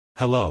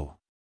Hello.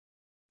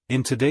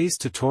 In today's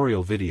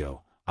tutorial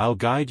video, I'll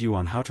guide you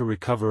on how to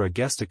recover a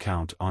guest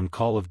account on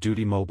Call of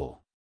Duty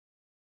Mobile.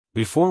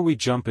 Before we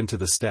jump into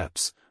the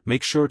steps,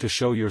 make sure to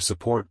show your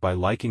support by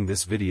liking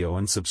this video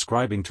and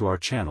subscribing to our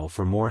channel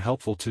for more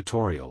helpful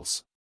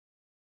tutorials.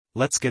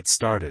 Let's get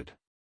started.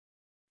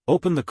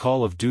 Open the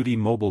Call of Duty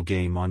Mobile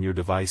game on your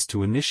device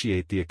to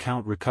initiate the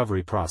account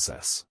recovery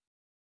process.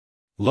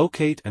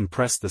 Locate and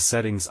press the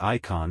settings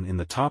icon in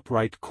the top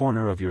right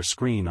corner of your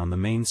screen on the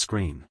main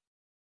screen.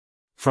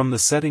 From the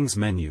settings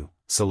menu,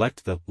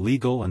 select the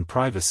Legal and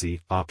Privacy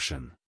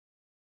option.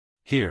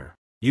 Here,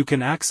 you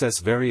can access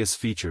various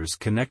features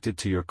connected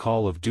to your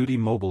Call of Duty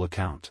Mobile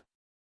account.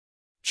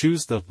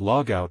 Choose the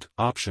Logout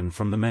option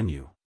from the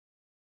menu.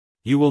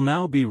 You will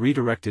now be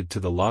redirected to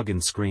the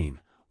login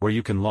screen, where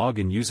you can log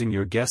in using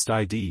your guest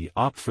ID.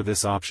 Opt for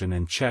this option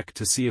and check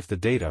to see if the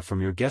data from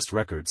your guest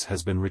records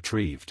has been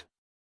retrieved.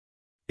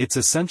 It's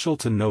essential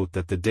to note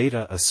that the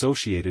data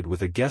associated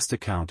with a guest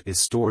account is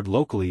stored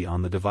locally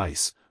on the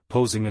device,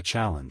 posing a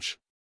challenge.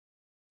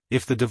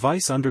 If the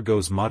device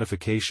undergoes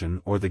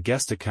modification or the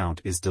guest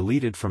account is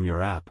deleted from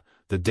your app,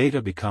 the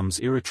data becomes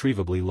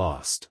irretrievably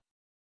lost.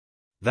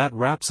 That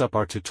wraps up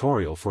our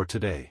tutorial for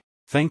today.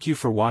 Thank you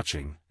for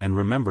watching, and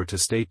remember to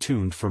stay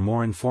tuned for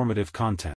more informative content.